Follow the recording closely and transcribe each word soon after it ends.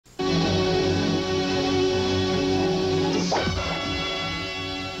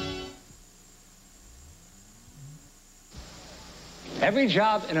Every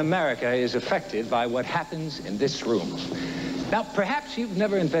job in America is affected by what happens in this room. Now, perhaps you've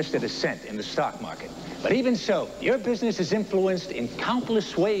never invested a cent in the stock market, but even so, your business is influenced in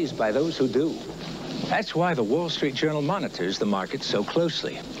countless ways by those who do. That's why the Wall Street Journal monitors the market so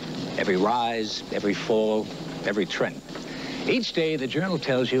closely. Every rise, every fall, every trend. Each day, the Journal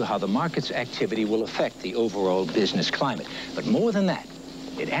tells you how the market's activity will affect the overall business climate. But more than that,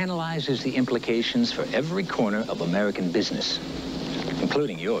 it analyzes the implications for every corner of American business,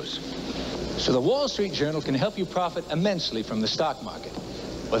 including yours. So the Wall Street Journal can help you profit immensely from the stock market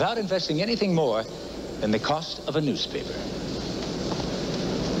without investing anything more than the cost of a newspaper.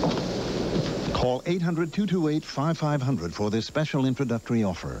 Call 800-228-5500 for this special introductory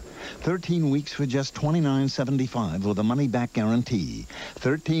offer. 13 weeks for just $29.75 with a money-back guarantee.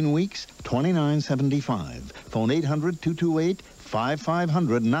 13 weeks, $29.75. Phone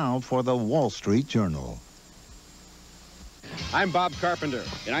 800-228-5500 now for the Wall Street Journal. I'm Bob Carpenter,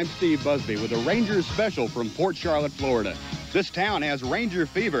 and I'm Steve Busby with a Rangers special from Port Charlotte, Florida. This town has Ranger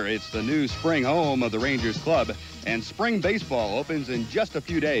Fever. It's the new spring home of the Rangers Club, and spring baseball opens in just a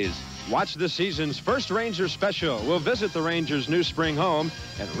few days. Watch this season's first Rangers special. We'll visit the Rangers' new spring home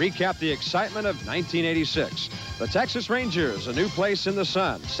and recap the excitement of 1986. The Texas Rangers, a new place in the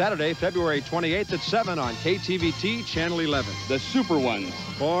sun. Saturday, February 28th at 7 on KTVT, Channel 11. The Super Ones.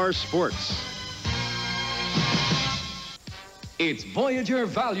 For sports. It's Voyager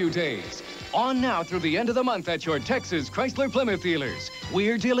Value Days. On now through the end of the month at your Texas Chrysler Plymouth dealers.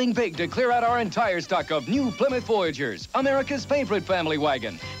 We're dealing big to clear out our entire stock of new Plymouth Voyagers, America's favorite family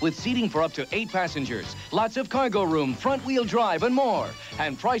wagon, with seating for up to 8 passengers, lots of cargo room, front-wheel drive, and more.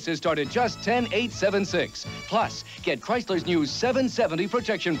 And prices start at just $10,876. Plus, get Chrysler's new 770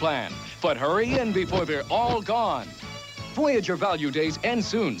 protection plan. But hurry in before they're all gone. Voyager Value Days end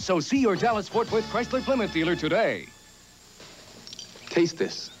soon, so see your Dallas-Fort Worth Chrysler Plymouth dealer today. Taste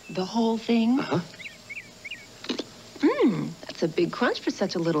this. The whole thing? Uh-huh. That's a big crunch for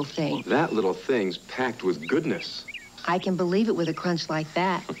such a little thing. That little thing's packed with goodness. I can believe it with a crunch like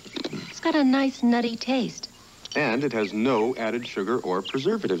that. It's got a nice nutty taste. And it has no added sugar or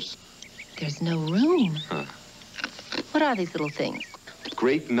preservatives. There's no room. Huh. What are these little things?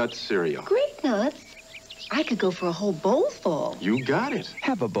 Grape nut cereal. Grape nuts? I could go for a whole bowl full. You got it.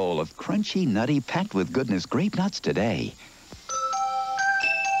 Have a bowl of crunchy, nutty, packed with goodness grape nuts today.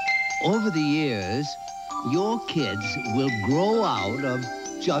 Over the years, your kids will grow out of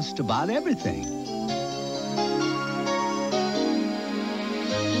just about everything.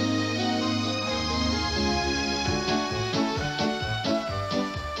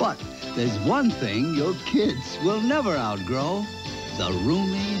 But there's one thing your kids will never outgrow: the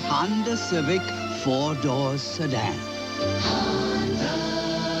roomy Honda Civic 4-door sedan.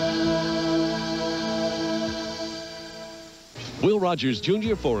 Will Rogers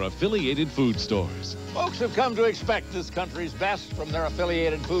Jr. for affiliated food stores. Folks have come to expect this country's best from their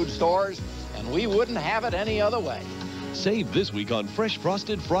affiliated food stores, and we wouldn't have it any other way. Save this week on fresh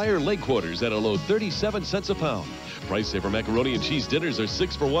frosted fryer leg quarters at a low 37 cents a pound. Price saver macaroni and cheese dinners are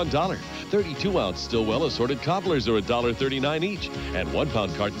 6 for $1. 32-ounce Stillwell assorted cobblers are $1.39 each. And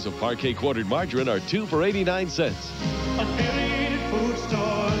 1-pound cartons of Parquet quartered margarine are 2 for 89 cents. Affiliated food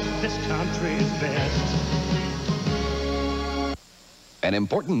stores, this country's best. An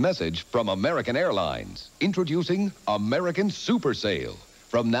important message from American Airlines. Introducing American Super Sale.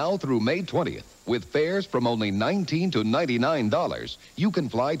 From now through May 20th, with fares from only $19 to $99, you can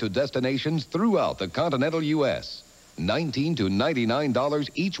fly to destinations throughout the continental U.S. $19 to $99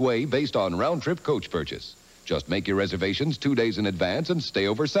 each way based on round-trip coach purchase. Just make your reservations 2 days in advance and stay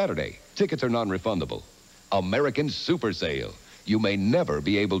over Saturday. Tickets are non-refundable. American Super Sale. You may never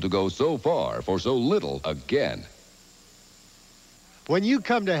be able to go so far for so little again. When you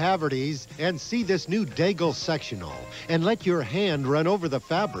come to Haverty's and see this new Daigle sectional and let your hand run over the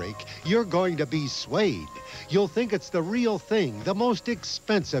fabric, you're going to be swayed. You'll think it's the real thing, the most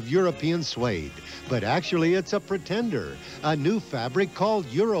expensive European suede. But actually, it's a pretender, a new fabric called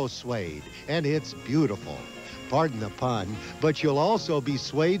Euro Suede, and it's beautiful. Pardon the pun, but you'll also be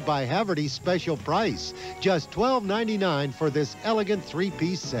swayed by Haverty's special price. Just $12.99 for this elegant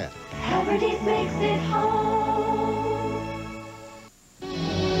 3-piece set. Haverty's makes it home.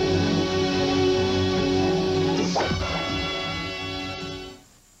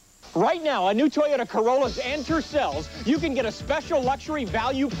 Right now, on new Toyota Corollas and Tercels, you can get a special luxury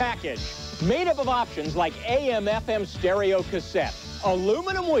value package made up of options like AM/FM stereo cassette,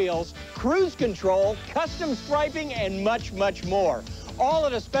 aluminum wheels, cruise control, custom striping, and much, much more. All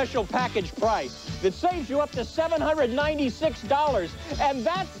at a special package price that saves you up to $796, and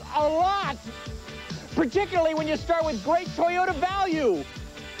that's a lot. particularly when you start with great Toyota value.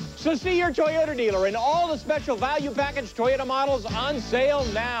 So see your Toyota dealer and all the special value package Toyota models on sale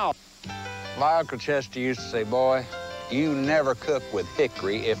now. Lyle Chester used to say, boy, you never cook with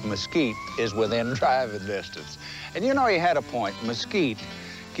hickory if mesquite is within driving distance. And you know, he had a point. Mesquite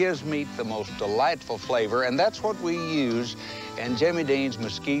gives meat the most delightful flavor, and that's what we use in Jimmy Dean's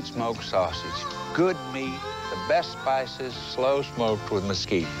mesquite smoked sausage. Good meat, the best spices, slow smoked with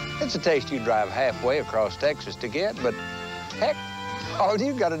mesquite. It's a taste you drive halfway across Texas to get, but heck, all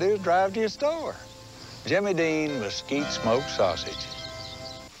you gotta do is drive to your store. Jimmy Dean mesquite smoked sausage.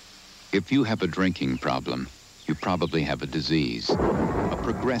 If you have a drinking problem, you probably have a disease, a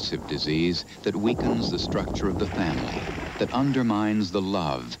progressive disease that weakens the structure of the family, that undermines the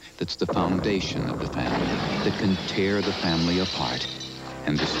love that's the foundation of the family, that can tear the family apart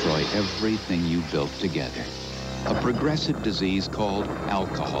and destroy everything you built together. A progressive disease called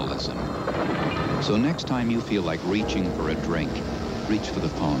alcoholism. So next time you feel like reaching for a drink, reach for the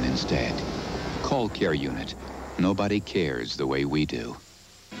phone instead. Call Care Unit. Nobody cares the way we do.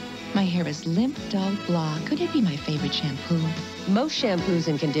 My hair is limp, dull, blah. Could it be my favorite shampoo? Most shampoos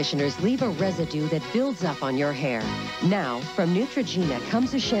and conditioners leave a residue that builds up on your hair. Now, from Neutrogena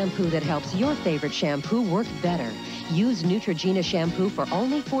comes a shampoo that helps your favorite shampoo work better. Use Neutrogena shampoo for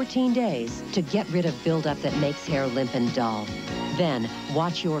only 14 days to get rid of buildup that makes hair limp and dull. Then,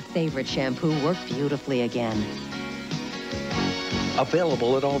 watch your favorite shampoo work beautifully again.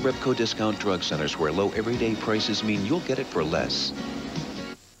 Available at all Ripco discount drug centers where low everyday prices mean you'll get it for less.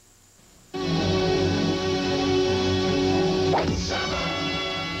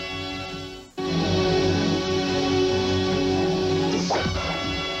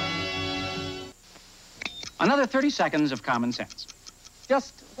 Another 30 seconds of common sense.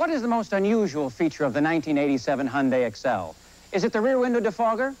 Just what is the most unusual feature of the 1987 Hyundai Excel? Is it the rear window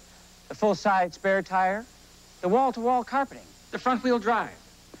defogger, the full-side spare tire, the wall-to-wall carpeting, the front-wheel drive?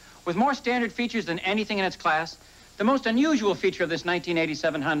 With more standard features than anything in its class, the most unusual feature of this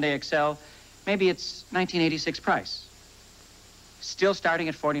 1987 Hyundai Excel, maybe its 1986 price. Still starting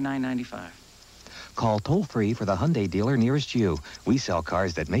at $49.95. Call toll-free for the Hyundai dealer nearest you. We sell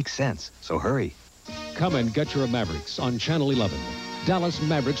cars that make sense, so hurry. Come and get your Mavericks on Channel 11. Dallas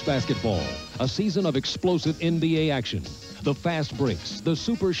Mavericks basketball, a season of explosive NBA action. The fast breaks, the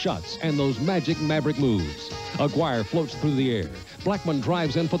super shots, and those magic Maverick moves. Aguirre floats through the air. Blackman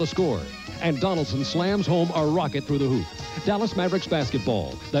drives in for the score. And Donaldson slams home a rocket through the hoop. Dallas Mavericks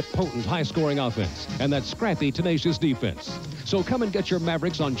basketball, that potent, high-scoring offense, and that scrappy, tenacious defense. So come and get your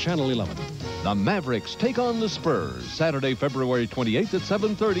Mavericks on Channel 11. The Mavericks take on the Spurs, Saturday, February 28th at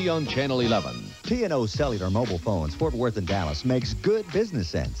 7:30 on Channel 11. T&O Cellular Mobile Phones, Fort Worth and Dallas, makes good business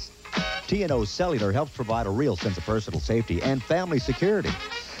sense. T&O Cellular helps provide a real sense of personal safety and family security.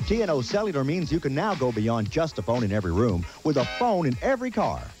 T&O Cellular means you can now go beyond just a phone in every room with a phone in every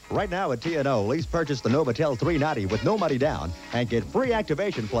car. Right now at T&O, lease purchase the Novatel 390 with no money down and get free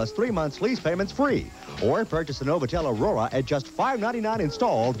activation plus 3 months lease payments free. Or purchase the Novatel Aurora at just $599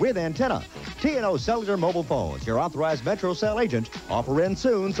 installed with antenna. T&O Cellular Mobile Phones, your authorized Metro Cell agent. Offer ends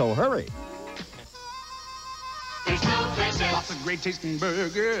soon, so hurry. There's no place else. Lots of great tasting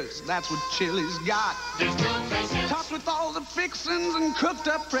burgers, that's what Chili's got. There's no place else. Topped with all the fixings and cooked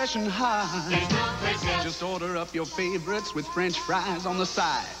up fresh and hot. There's no place else. Just order up your favorites with French fries on the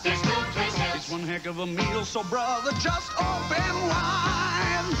side. There's no place else. It's one heck of a meal, so brother, just open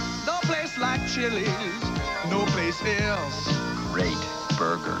wide. No place like Chili's, no place else. Great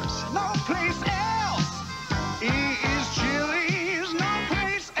burgers. No place else is Chili's, no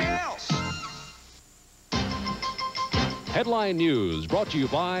place else. Headline News brought to you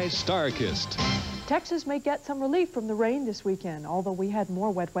by StarKist. Texas may get some relief from the rain this weekend, although we had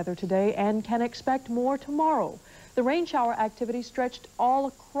more wet weather today and can expect more tomorrow. The rain shower activity stretched all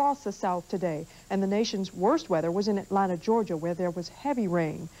across the South today, and the nation's worst weather was in Atlanta, Georgia, where there was heavy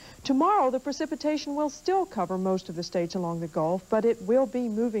rain. Tomorrow, the precipitation will still cover most of the states along the Gulf, but it will be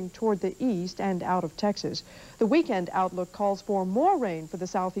moving toward the east and out of Texas. The weekend outlook calls for more rain for the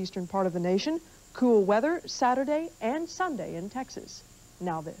southeastern part of the nation, cool weather Saturday and Sunday in Texas.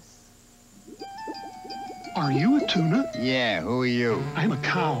 Now this. Are you a tuna? Yeah, who are you? I'm a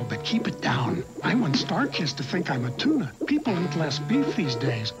cow, but keep it down. I want StarKist to think I'm a tuna. People eat less beef these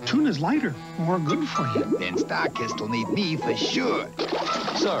days. Tuna's lighter, more good for you. Then StarKist will need me for sure.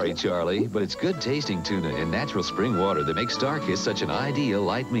 Sorry, Charlie, but it's good tasting tuna in natural spring water that makes StarKist such an ideal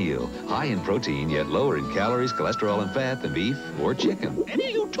light meal. High in protein, yet lower in calories, cholesterol, and fat than beef or chicken. Any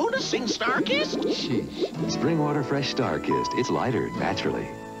of you tuna sing StarKist? Sheesh. Spring water fresh StarKist. It's lighter naturally.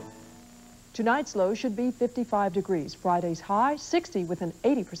 Tonight's low should be 55 degrees. Friday's high, 60 with an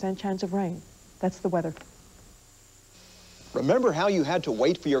 80% chance of rain. That's the weather. Remember how you had to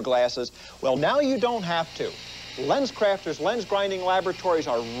wait for your glasses? Well, now you don't have to. LensCrafters lens grinding laboratories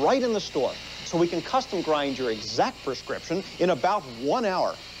are right in the store, so we can custom grind your exact prescription in about 1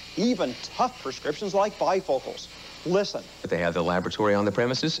 hour. Even tough prescriptions like bifocals. Listen. They have the laboratory on the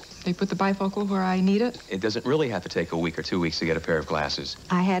premises. They put the bifocal where I need it. It doesn't really have to take a week or 2 weeks to get a pair of glasses.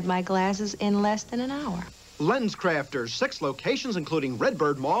 I had my glasses in less than an hour. LensCrafters, 6 locations, including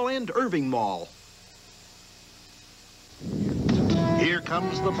Redbird Mall and Irving Mall. Here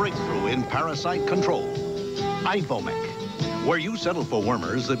comes the breakthrough in parasite control. Ivomec, where you settle for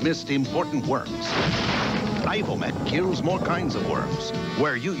wormers that missed important worms. Ivomec kills more kinds of worms,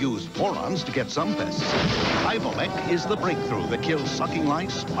 where you use porons to get some pests. Ivomec is the breakthrough that kills sucking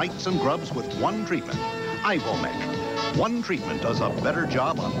lice, mites, and grubs with one treatment. Ivomec. One treatment does a better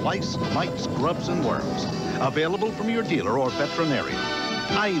job on lice, mites, grubs, and worms. Available from your dealer or veterinarian.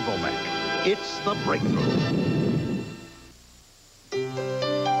 Ivomec. It's the breakthrough.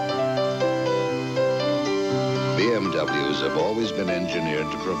 BMWs have always been engineered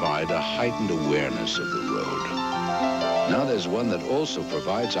to provide a heightened awareness of the road. Now there's one that also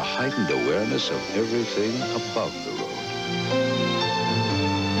provides a heightened awareness of everything above the road.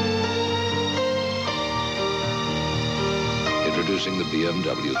 Introducing the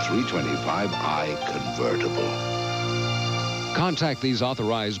BMW 325i Convertible. Contact these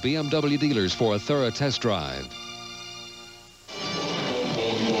authorized BMW dealers for a thorough test drive.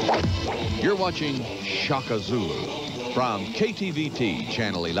 You're watching Shaka Zulu from KTVT,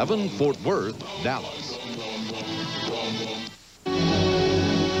 Channel 11, Fort Worth, Dallas.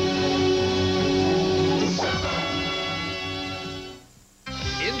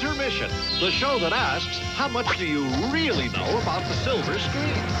 Intermission, the show that asks, how much do you really know about the silver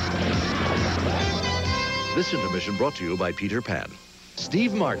screen? This intermission brought to you by Peter Pan.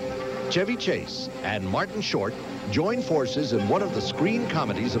 Steve Martin, Chevy Chase, and Martin Short join forces in one of the screen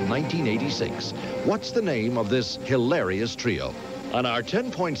comedies of 1986. What's the name of this hilarious trio? On our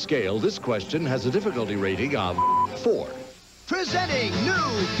 10-point scale, this question has a difficulty rating of 4. Presenting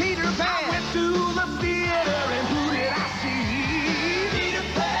new Peter Pan. I went to the theater and who did I see? Peter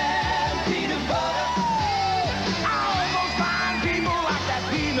Pan, peanut butter. All those fine people like that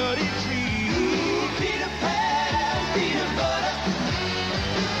peanutty tree. Peter Pan, peanut butter.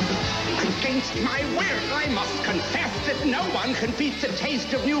 Against my will, I must confess that no one can beat the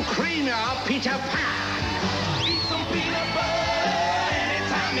taste of new creamer Peter Pan. Eat some peanut butter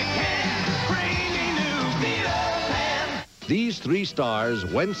anytime you can. Creamy new Peter Pan. These 3 stars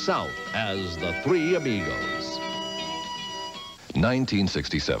went south as the Three Amigos.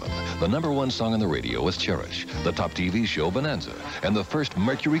 1967. The #1 song on the radio was Cherish, the top TV show Bonanza, and the first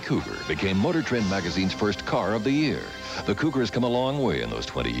Mercury Cougar became Motor Trend magazine's first car of the year. The Cougar has come a long way in those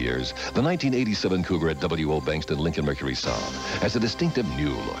 20 years. The 1987 Cougar at W.O. Bankston Lincoln Mercury Sound has a distinctive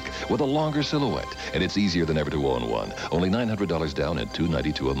new look with a longer silhouette, and it's easier than ever to own one. Only $900 down and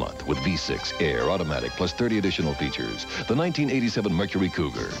 $292 a month with V6, air, automatic, plus 30 additional features. The 1987 Mercury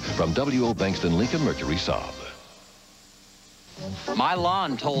Cougar from W.O. Bankston Lincoln Mercury Saab. My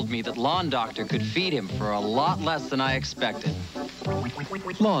lawn told me that Lawn Doctor could feed him for a lot less than I expected.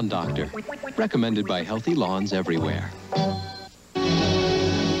 Lawn Doctor, recommended by Healthy Lawns everywhere.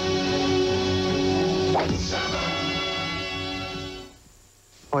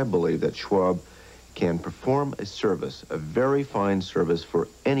 I believe that Schwab can perform a service, a very fine service for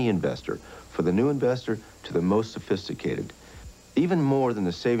any investor, for the new investor to the most sophisticated. Even more than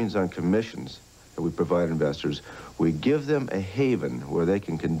the savings on commissions that we provide investors, we give them a haven where they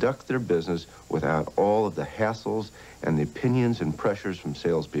can conduct their business without all of the hassles and the opinions and pressures from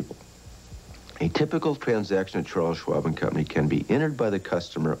salespeople. A typical transaction at Charles Schwab & Company can be entered by the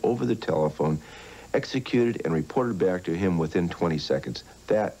customer over the telephone, executed and reported back to him within 20 seconds.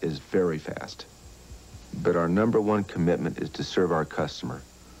 That is very fast. But our #1 commitment is to serve our customer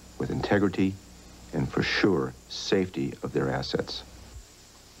with integrity and, for sure, safety of their assets.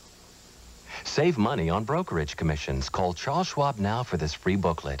 Save money on brokerage commissions. Call Charles Schwab now for this free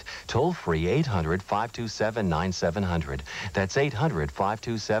booklet. Toll free 800-527-9700. That's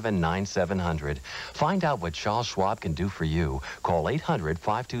 800-527-9700. Find out what Charles Schwab can do for you. Call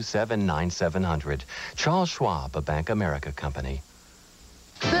 800-527-9700. Charles Schwab, a Bank America company.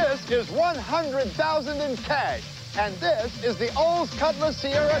 This is $100,000 in cash. And this is the Olds Cutlass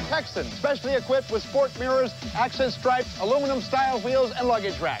Sierra Texan, specially equipped with sport mirrors, accent stripes, aluminum-style wheels, and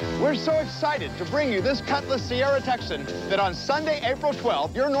luggage rack. We're so excited to bring you this Cutlass Sierra Texan that on Sunday, April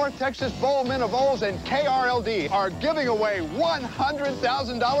 12th, your North Texas Bowlmen of Olds and KRLD are giving away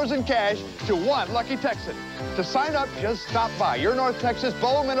 $100,000 in cash to one lucky Texan. To sign up, just stop by your North Texas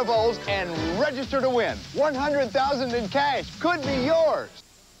Bowlmen of Olds and register to win. $100,000 in cash could be yours.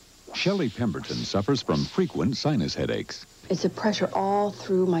 Shelley Pemberton suffers from frequent sinus headaches. It's a pressure all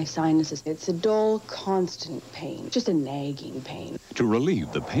through my sinuses. It's a dull, constant pain, just a nagging pain. To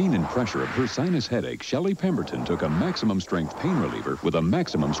relieve the pain and pressure of her sinus headache, Shelley Pemberton took a maximum strength pain reliever with a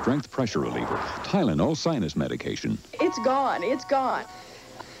maximum strength pressure reliever, Tylenol sinus medication. It's gone. It's gone.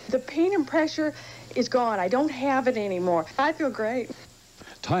 The pain and pressure is gone. I don't have it anymore. I feel great.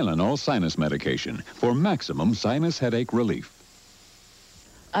 Tylenol sinus medication for maximum sinus headache relief.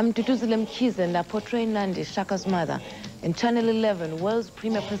 I'm Tutuzile Mkhize, I portray Nandi, Shaka's mother, in Channel 11, world's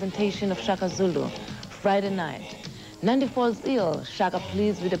premiere presentation of Shaka Zulu, Friday night. Nandi falls ill. Shaka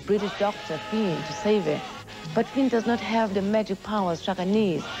pleads with a British doctor, Finn, to save her. But Finn does not have the magic powers Shaka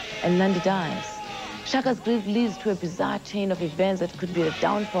needs, and Nandi dies. Shaka's grief leads to a bizarre chain of events that could be the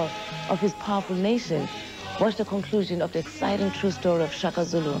downfall of his powerful nation. Watch the conclusion of the exciting true story of Shaka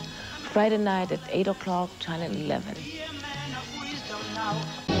Zulu, Friday night at 8 o'clock, Channel 11.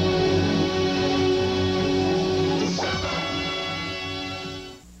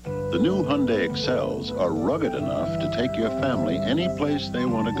 The new Hyundai Excels are rugged enough to take your family any place they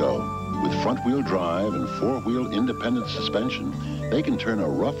want to go. With front-wheel drive and four-wheel independent suspension, they can turn a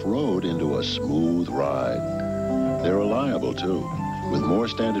rough road into a smooth ride. They're reliable, too, with more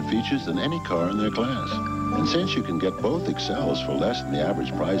standard features than any car in their class. And since you can get both Excels for less than the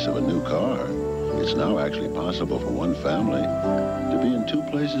average price of a new car, it's now actually possible for one family to be in two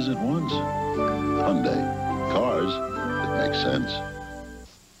places at once. Hyundai, cars that make sense.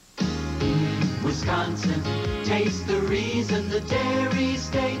 Wisconsin, taste the reason the dairy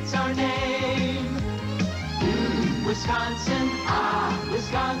states our name. Wisconsin, ah,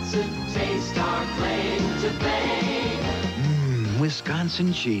 Wisconsin, taste our claim to fame.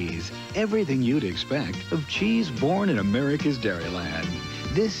 Wisconsin cheese. Everything you'd expect of cheese born in America's Dairyland.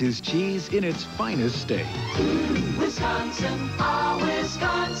 This is cheese in its finest state. Wisconsin, ah,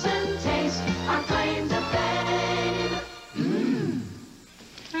 Wisconsin, taste our claim to fame.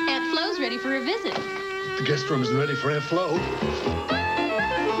 Aunt Flo's ready for a visit. The guest room isn't ready for Aunt Flo.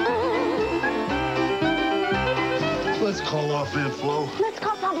 Let's call off Aunt Flo. Let's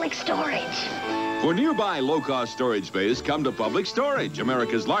call public storage. For nearby low-cost storage space, come to Public Storage,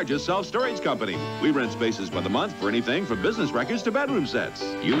 America's largest self-storage company. We rent spaces by the month for anything from business records to bedroom sets.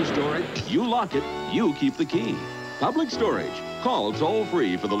 You store it, you lock it, you keep the key. Public Storage. Call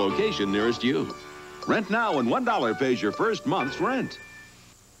toll-free for the location nearest you. Rent now and $1 pays your first month's rent.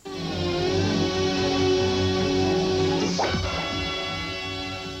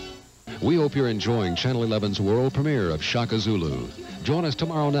 We hope you're enjoying Channel 11's world premiere of Shaka Zulu. Join us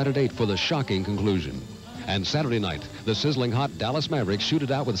tomorrow night at 8 for the shocking conclusion. And Saturday night, the sizzling hot Dallas Mavericks shoot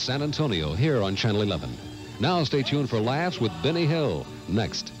it out with San Antonio here on Channel 11. Now stay tuned for laughs with Benny Hill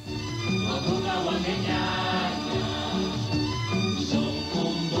next.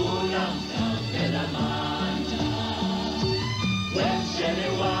 When